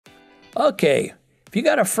Okay, if you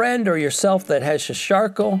got a friend or yourself that has a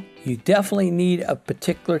Charcot, you definitely need a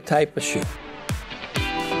particular type of shoe.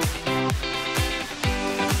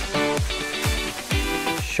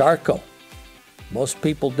 Charcot. Most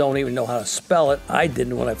people don't even know how to spell it. I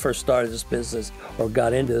didn't when I first started this business or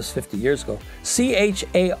got into this 50 years ago. C-H-A-R-O-C-T.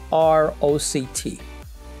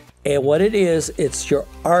 And what it is, it's your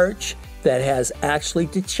arch that has actually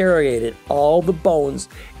deteriorated all the bones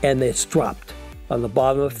and it's dropped on the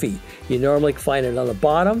bottom of the feet. You normally find it on the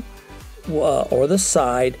bottom or the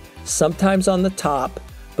side, sometimes on the top,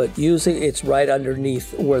 but usually it's right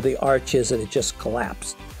underneath where the arch is and it just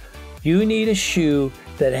collapsed. You need a shoe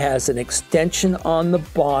that has an extension on the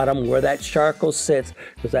bottom where that Charcot sits,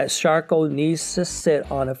 because that Charcot needs to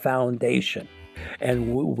sit on a foundation.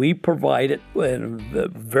 And we provide it, and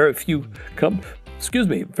very few companies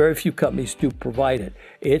do provide it.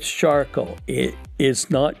 It's Charcot. It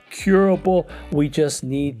is not curable. We just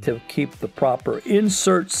need to keep the proper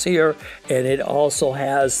inserts here, and it also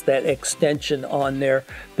has that extension on there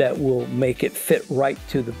that will make it fit right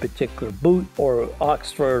to the particular boot or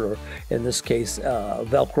Oxford, or in this case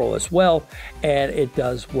Velcro as well, and it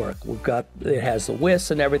does work. It has the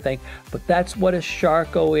widths and everything, but that's what a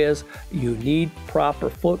Charcot is. You need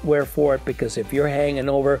proper footwear for it, because if you're hanging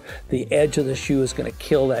over, the edge of the shoe is going to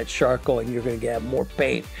kill that Charcot, and you're going to get more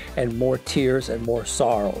pain and more tears and more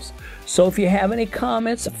sorrows. So if you have any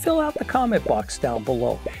comments, fill out the comment box down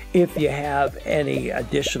below. If you have any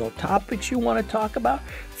additional topics you want to talk about,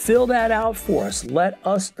 fill that out for us. Let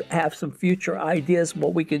us have some future ideas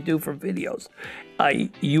what we can do for videos.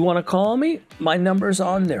 You want to call me? My number's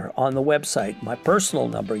on there on the website, my personal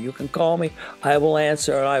number. You can call me. I will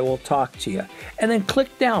answer and I will talk to you. And then click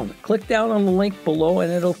down on the link below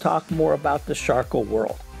and it'll talk more about the Charcot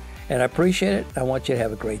world. And I appreciate it. I want you to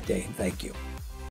have a great day. Thank you.